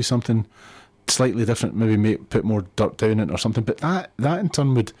might do something slightly different, maybe put more dirt down it or something, but that in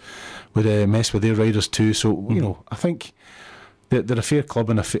turn would mess with their riders too. So I think they're a fair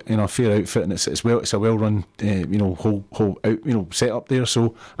club and a fair outfit, and it's a well run whole out set up there.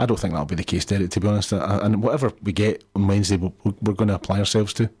 So I don't think that'll be the case, Derek, to be honest. And whatever we get on Wednesday, we're going to apply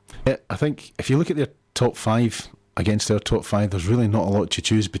ourselves to. I think if you look at their top 5 against their top 5, there's really not a lot to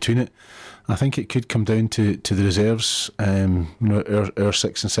choose between it. I think it could come down to the reserves, our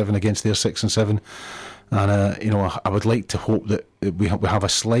 6 and 7 against their 6 and 7, and I would like to hope that we have a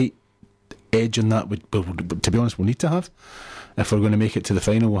slight edge in that. But to be honest, we'll need to have, if we're going to make it to the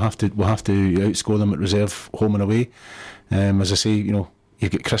final. We'll have to outscore them at reserve, home and away. As I say,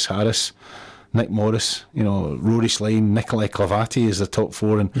 you've got Chris Harris, Nick Morris, Rory Slane, Nikolai Clavati is the top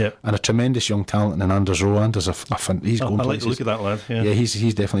four, and a tremendous young talent in Anders Rowe. Anders, he's going places. I like to look at that lad. Yeah,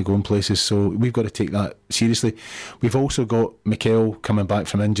 he's definitely going places. So we've got to take that seriously. We've also got Mikel coming back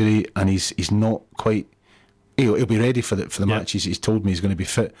from injury, and he's not quite. He'll be ready for the match. He's told me he's going to be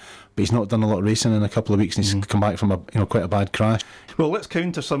fit, but he's not done a lot of racing in a couple of weeks, and he's come back from quite a bad crash. Well, let's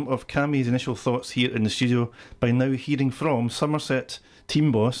counter some of Cami's initial thoughts here in the studio by now hearing from Somerset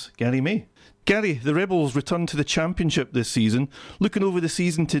team boss Gary May. Gary, the Rebels return to the Championship this season. Looking over the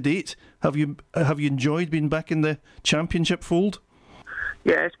season to date, have you enjoyed being back in the Championship fold?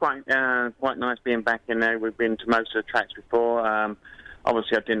 Yeah, it's quite nice being back in there. We've been to most of the tracks before.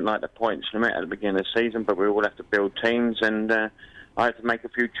 Obviously, I didn't like the points limit at the beginning of the season, but we all have to build teams, and I had to make a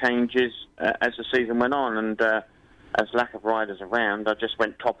few changes as the season went on. And as lack of riders around, I just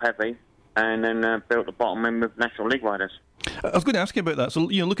went top heavy, and then built the bottom end with National League riders. I was going to ask you about that. So,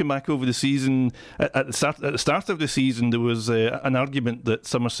 looking back over the season, at the start of the season, there was an argument that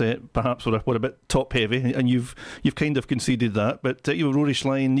Somerset perhaps were a bit top heavy, and you've kind of conceded that. But Rory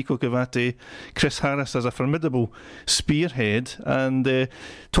Schlein, Nico Cavati, Chris Harris as a formidable spearhead, and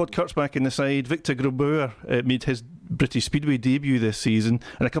Todd Kurtz back in the side. Victor Grobauer made his British Speedway debut this season,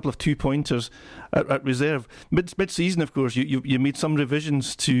 and a couple of 2-pointers at reserve. Mid-season, of course, you made some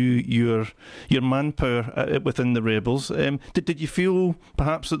revisions to your manpower within the Rebels. Did you feel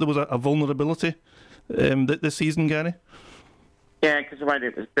perhaps that there was a vulnerability this season, Gary? Yeah, because the way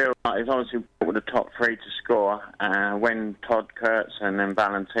it was built, it was obviously with the top three to score. When Todd Kurtz and then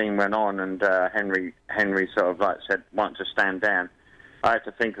Valentine went on, and Henry sort of said, want to stand down, I had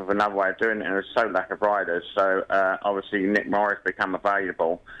to think of another way of doing it, and there was so lack of riders. So obviously Nick Morris became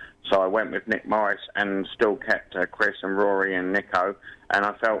available. So I went with Nick Morris and still kept Chris and Rory and Nico. And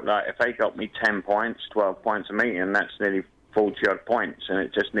I felt like if they got me 10 points, 12 points a meeting, that's nearly 40-odd points. And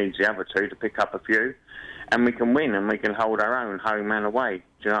it just needs the other two to pick up a few. And we can win, and we can hold our own home and away.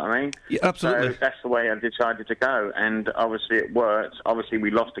 Do you know what I mean? Yeah, absolutely. So that's the way I decided to go. And obviously it worked. Obviously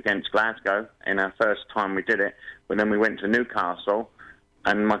we lost against Glasgow in our first time we did it. But then we went to Newcastle,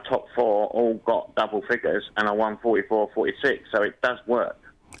 and my top four all got double figures, and I won 44-46, so it does work.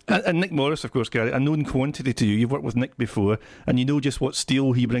 And Nick Morris, of course, Gary, a known quantity to you. You've worked with Nick before, and you know just what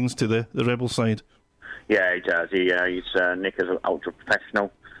steel he brings to the Rebel side. Yeah, he does. Nick is an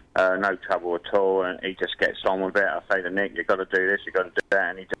ultra-professional, no trouble at all, and he just gets on with it. I say to Nick, you've got to do this, you've got to do that,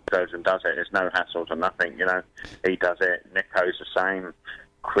 and he just goes and does it. There's no hassles or nothing, He does it. Nico's the same.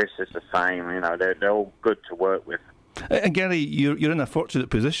 Chris is the same. They're all good to work with. And Gary, you're in a fortunate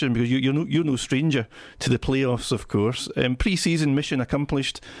position because you're no stranger to the playoffs, of course. Pre-season mission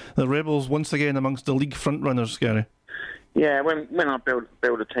accomplished. The Rebels once again amongst the league front runners, Gary. Yeah, when I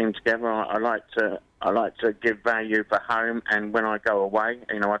build a team together, I like to give value for home, and when I go away,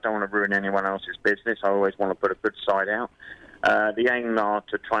 I don't want to ruin anyone else's business. I always want to put a good side out. The aim are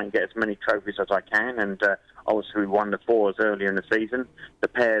to try and get as many trophies as I can, and obviously we won the fours earlier in the season. The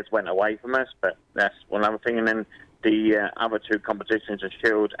pairs went away from us, but that's one other thing. And then the other two competitions, the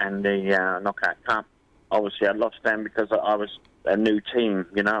Shield and the Knockout Cup, obviously I lost them because I was a new team,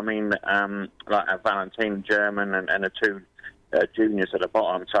 like a Valentine German and the two juniors at the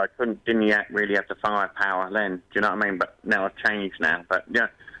bottom, so I didn't really have the firepower then, do you know what I mean? But now I've changed now. But yeah,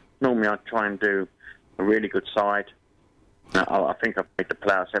 normally I try and do a really good side. I think I've made the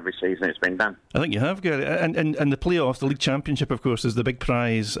playoffs every season it's been done. I think you have, Gary. And the playoffs, the league championship, of course, is the big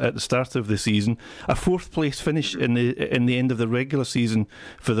prize at the start of the season. A fourth place finish in the end of the regular season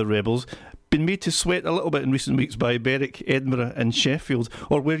for the Rebels. Been made to sweat a little bit in recent weeks by Berwick, Edinburgh and Sheffield,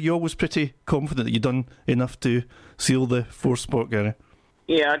 or were you always pretty confident that you'd done enough to seal the fourth spot, Gary?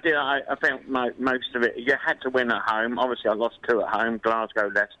 Yeah, I did. I think most of it. You had to win at home. Obviously, I lost two at home. Glasgow,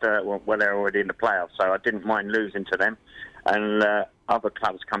 Leicester, well, they're already in the playoffs, so I didn't mind losing to them. And other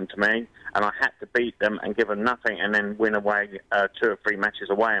clubs come to me, and I had to beat them and give them nothing, and then win away 2 or 3 matches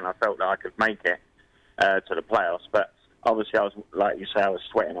away, and I felt that I could make it to the playoffs. But obviously, I was, like you say, I was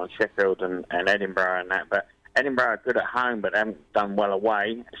sweating on Sheffield and Edinburgh and that. But Edinburgh are good at home, but they haven't done well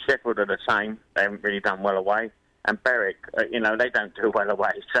away. Sheffield are the same; they haven't really done well away. And Berwick, they don't do well away.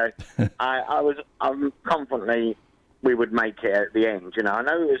 So I'm confidently we would make it at the end. I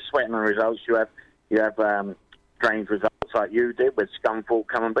know it was sweating on results. You have strange results like you did with Scunthorpe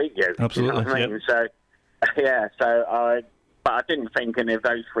come and beat you. Absolutely. You know what I mean? So yeah. But I didn't think any of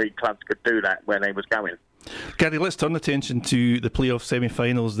those 3 clubs could do that where they was going. Gary, let's turn attention to the playoff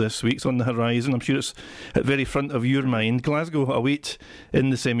semi-finals this week. It's on the horizon. I'm sure it's at the very front of your mind. Glasgow await in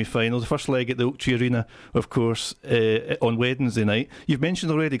the semi-finals. The first leg at the Oak Tree Arena, of course, on Wednesday night. You've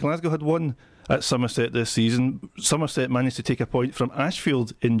mentioned already Glasgow had won at Somerset this season. Somerset managed to take a point from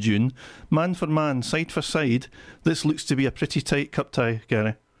Ashfield in June. Man for man, side for side, this looks to be a pretty tight cup tie,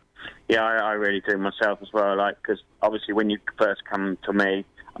 Gary. Yeah, I really do myself as well. Because obviously when you first come to me,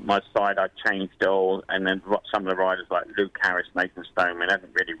 my side, I changed it all, and then some of the riders like Luke Harris, Nathan Stoneman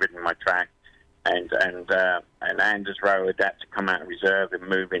hadn't really ridden my track, and Anders Rowe had to come out of reserve and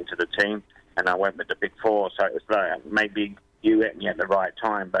move into the team, and I went with the big four. So it was like maybe you hit me at the right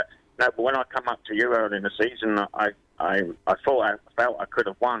time, but no. But when I come up to you early in the season, I felt I could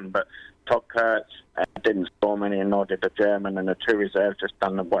have won, but Todd Kurtz didn't score many, and nor did the German, and the two reserves just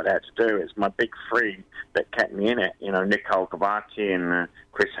done what they had to do. It's my big three that kept me in it. Nicole Gavati and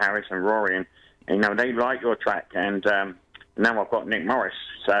Chris Harris and Rory, and they like your track, and now I've got Nick Morris,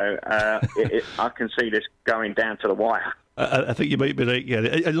 so I can see this going down to the wire. I think you might be right,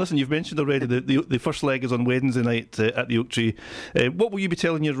 Gary. And listen, you've mentioned already the first leg is on Wednesday night at the Oak Tree. What will you be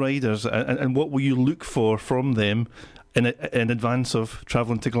telling your riders, and what will you look for from them in advance of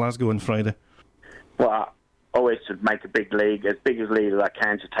travelling to Glasgow on Friday? Well, always to make a big league as I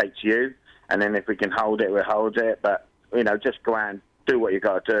can to take to you, and then if we can hold it, we'll hold it. But just go out and do what you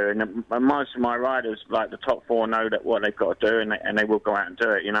got to do. And most of my riders, like the top four, know that what they've got to do, and they will go out and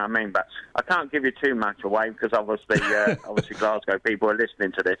do it. You know what I mean? But I can't give you too much away because obviously Glasgow people are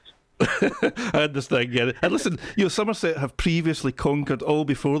listening to this. I understand, Gary. And listen, Somerset have previously conquered all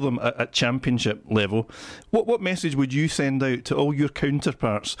before them at championship level. What message would you send out to all your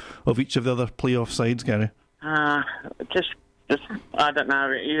counterparts of each of the other playoff sides, Gary? Just I don't know.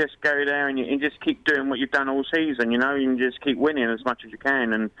 You just go there and you just keep doing what you've done all season. You just keep winning as much as you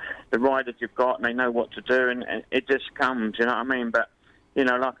can. And the riders you've got, and they know what to do, and it just comes. You know what I mean? But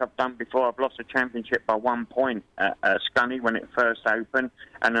like I've done before, I've lost a championship by 1 point at Scunny when it first opened,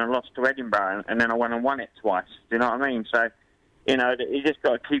 and then I lost to Edinburgh, and then I went and won it twice. Do you know what I mean? So, you just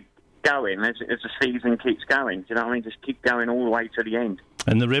got to keep going as the season keeps going. Do you know what I mean? Just keep going all the way to the end.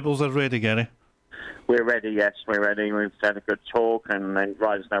 And the Rebels are ready, Gary? We're ready, yes, we're ready. We've had a good talk, and the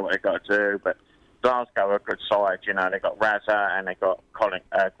riders know what they've got to do. But Glasgow are a good side. They've got Razza and they've got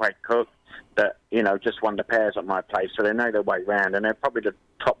Craig Cook that, just won the pairs at my place, so they know their way round, and they're probably the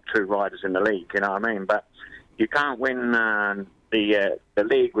top two riders in the league, you know what I mean? But you can't win the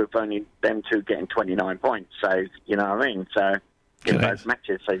league with only them two getting 29 points, so, you know what I mean? So, in those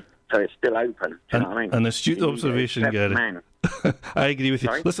matches, so it's still open, you know what I mean? An astute observation, Gary. I agree with you.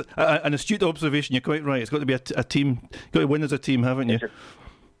 Sorry? Listen, an astute observation, you're quite right. It's got to be a team, you've got to win as a team, haven't you?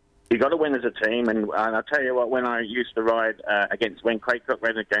 You've got to win as a team, and I'll tell you what, when I used to ride when Craig Cook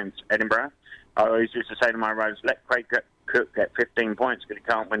ran against Edinburgh, I always used to say to my riders, let Craig Cook get 15 points because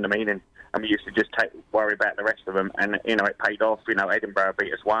he can't win the meeting. And we used to just worry about the rest of them, and it paid off. Edinburgh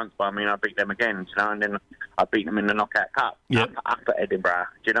beat us once, but I beat them again, and then I beat them in the knockout cup up at Edinburgh.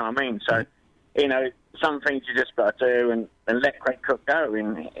 Do you know what I mean? So, some things you just got to do, and let Craig Cook go.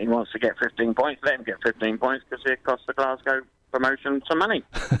 He wants to get 15 points, let him get 15 points because it costs the Glasgow promotion some money.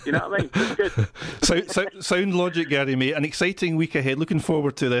 You know what I mean? It's good. Sound logic, Gary, mate. An exciting week ahead. Looking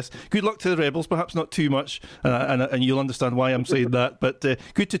forward to this. Good luck to the Rebels. Perhaps not too much, and you'll understand why I'm saying that. But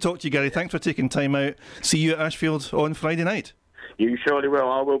good to talk to you, Gary. Thanks for taking time out. See you at Ashfield on Friday night. You surely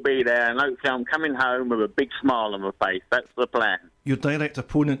will. I will be there, and hopefully I'm coming home with a big smile on my face. That's the plan. Your direct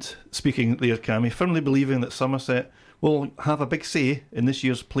opponent speaking there, Cami, firmly believing that Somerset will have a big say in this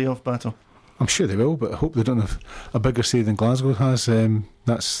year's playoff battle. I'm sure they will, but I hope they don't have a bigger say than Glasgow has.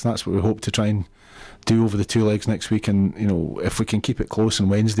 That's what we hope to try and do over the two legs next week. And if we can keep it close on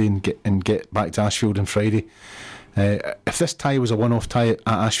Wednesday and get back to Ashfield on Friday. If this tie was a one-off tie at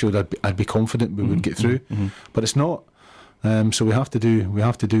Ashfield, I'd be confident we would get through. Mm-hmm. But it's not. So we have to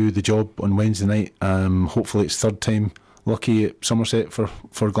do the job on Wednesday night. Hopefully it's third time lucky at Somerset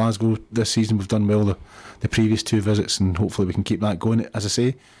for Glasgow this season. We've done well the previous two visits, and hopefully we can keep that going. As I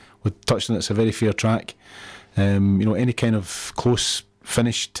say, we touched on it's a very fair track. Any kind of close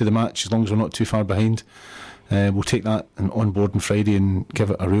finish to the match, as long as we're not too far behind, we'll take that on board on Friday and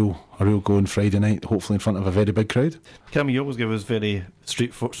give it a real go on Friday night, hopefully in front of a very big crowd. Cami, you always give us very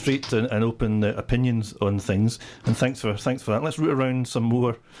straight and open opinions on things, and thanks for that. Let's root around some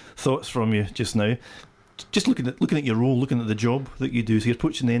more thoughts from you just now. Just looking at your role, looking at the job that you do. So you're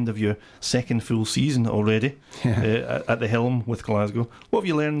approaching the end of your second full season already at the helm with Glasgow. What have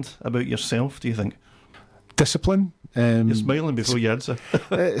you learned about yourself, do you think? Discipline. You're smiling before you answer.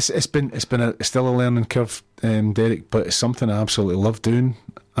 It's been still a learning curve, Derek, but it's something I absolutely love doing,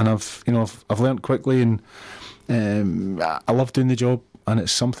 and I've learned quickly, and I love doing the job, and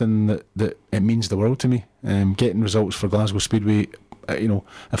it's something that it means the world to me. Getting results for Glasgow Speedway.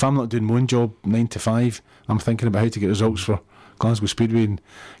 If I'm not doing my own job 9 to 5, I'm thinking about how to get results for Glasgow Speedway and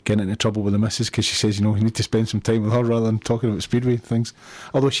getting into trouble with the missus because she says, you need to spend some time with her rather than talking about Speedway things.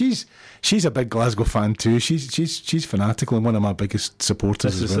 Although she's a big Glasgow fan too. She's fanatical and one of my biggest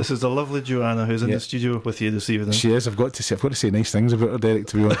supporters as well. This is the lovely Joanna who's in the studio with you this evening. She is. I've got to say nice things about her, Derek,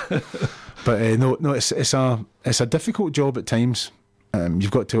 to be honest. But no, it's a difficult job at times.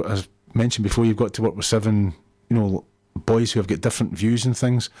 You've got to, as mentioned before, you've got to work with 7, boys who have got different views and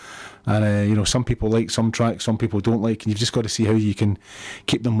things, and some people like some tracks, some people don't like, and you've just got to see how you can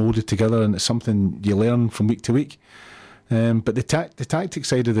keep them moulded together, and it's something you learn from week to week. But the tactic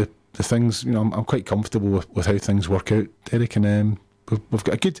side of the things, I'm quite comfortable with how things work out, Derek, and we've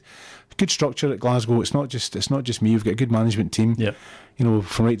got a good structure at Glasgow. It's not just me. We've got a good management team. Yeah.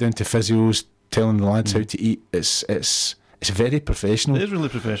 From right down to physios, telling the lads how to eat. It's very professional. It is really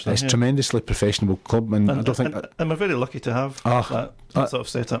professional. It's tremendously professional club, and I don't think. And we're very lucky to have that sort of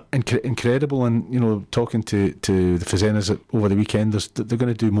setup. Incredible, and talking to the Fazenas over the weekend, they're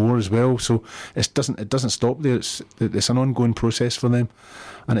going to do more as well. So it doesn't stop there. It's an ongoing process for them,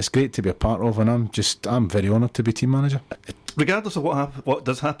 and it's great to be a part of. And I'm very honoured to be team manager. Regardless of what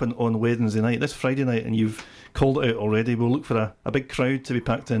does happen on Wednesday night, this Friday night, and you've called it out already, we'll look for a big crowd to be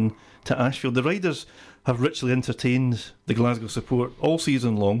packed in to Ashfield. The Riders have richly entertained the Glasgow support all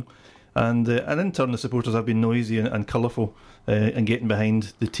season long, and in turn the supporters have been noisy and colourful and getting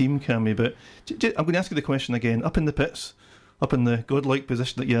behind the team, Cami. But I'm going to ask you the question again. Up in the pits, up in the godlike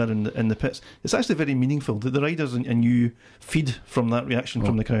position that you are in the pits, it's actually very meaningful that the Riders and you feed from that reaction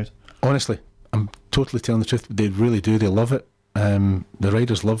from the crowd. Honestly, I'm totally telling the truth. They really do. They love it. The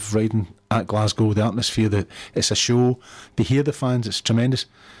Riders love riding at Glasgow. The atmosphere, it's a show. They hear the fans. It's tremendous.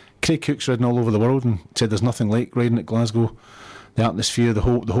 Craig Cook's ridden all over the world and said there's nothing like riding at Glasgow. The atmosphere, the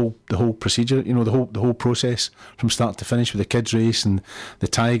whole procedure, the whole process from start to finish with the kids race and the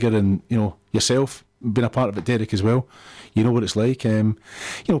Tiger, and yourself being a part of it, Derek, as well. You know what it's like.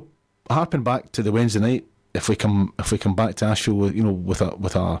 Harping back to the Wednesday night, if we come back to Ashfield with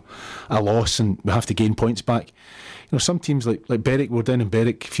a loss and we have to gain points back, some teams like Berwick, we were down in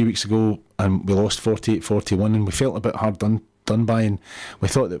Berwick a few weeks ago and we lost 48-41, and we felt a bit hard done by, and we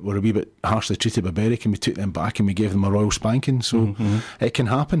thought that we were a wee bit harshly treated by Berwick, and we took them back and we gave them a royal spanking. So it can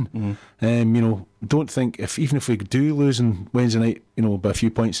happen. Don't think even if we do lose on Wednesday night, by a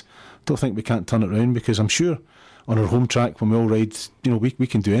few points, don't think we can't turn it around, because I'm sure on our home track when we all ride, we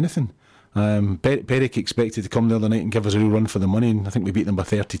can do anything. Berwick expected to come the other night and give us a real run for the money, and I think we beat them by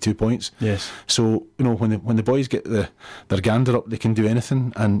 32 points. Yes. So when the boys get their gander up, they can do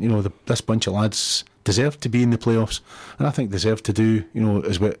anything, and this bunch of lads deserve to be in the playoffs, and I think deserve to do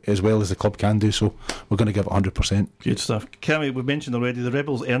as well as the club can do. So we're going to give it 100%. Good stuff. Cami, we mentioned already the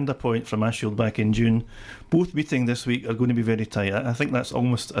Rebels earned a point from Ashfield back in June. Both meeting this week are going to be very tight. I think that's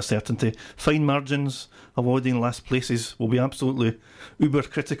almost a certainty. Fine margins, avoiding last places will be absolutely uber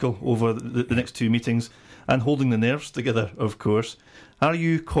critical over the next two meetings, and holding the nerves together, of course. Are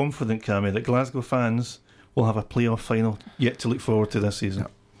you confident, Cami, that Glasgow fans will have a playoff final yet to look forward to this season?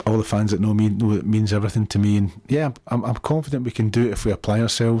 All the fans that know me know it means everything to me, and I'm confident we can do it if we apply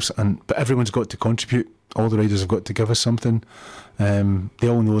ourselves. But everyone's got to contribute. All the riders have got to give us something. They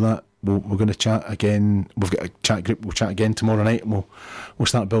all know that. We're going to chat again. We've got a chat group. We'll chat again tomorrow night, and we'll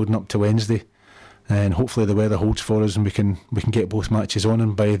start building up to Wednesday. And hopefully the weather holds for us, and we can get both matches on.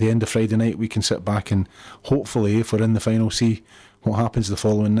 And by the end of Friday night, we can sit back and hopefully, if we're in the final, see what happens the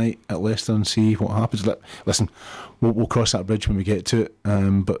following night at Leicester and see what happens. Listen, we'll cross that bridge when we get to it,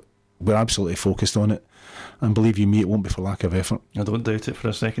 but we're absolutely focused on it, and believe you me, it won't be for lack of effort. I don't doubt it for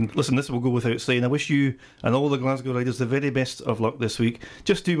a second. Listen, this will go without saying. I wish you and all the Glasgow Riders the very best of luck this week.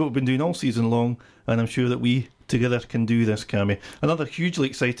 Just do what we've been doing all season long, and I'm sure that we together can do this, Cami. Another hugely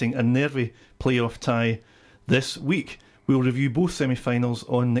exciting and nervy playoff tie this week. We'll review both semi-finals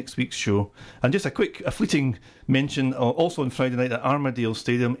on next week's show. And just a fleeting mention, also on Friday night at Armadale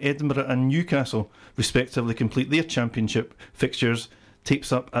Stadium, Edinburgh and Newcastle respectively complete their championship fixtures.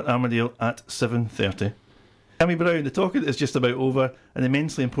 Tapes up at Armadale at 7:30. Cami Brown, the talking is just about over. An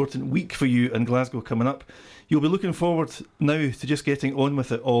immensely important week for you in Glasgow coming up. You'll be looking forward now to just getting on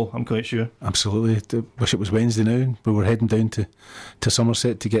with it all, I'm quite sure. Absolutely. Wish it was Wednesday now, but we're heading down to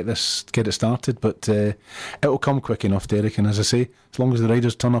Somerset to get it started. But it'll come quick enough, Derek. And as I say, as long as the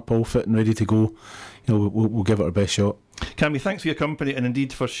riders turn up all fit and ready to go, we'll give it our best shot. Cami, thanks for your company and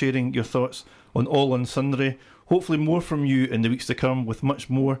indeed for sharing your thoughts on all and sundry. Hopefully more from you in the weeks to come with much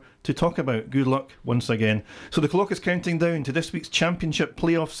more to talk about. Good luck once again. So the clock is counting down to this week's Championship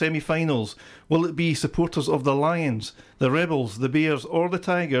playoff semi-finals. Will it be supporters of the Lions, the Rebels, the Bears or the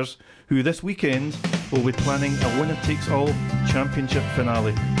Tigers who this weekend will be planning a winner-takes-all Championship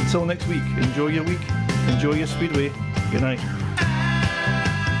finale? Until next week, enjoy your week, enjoy your Speedway. Good night.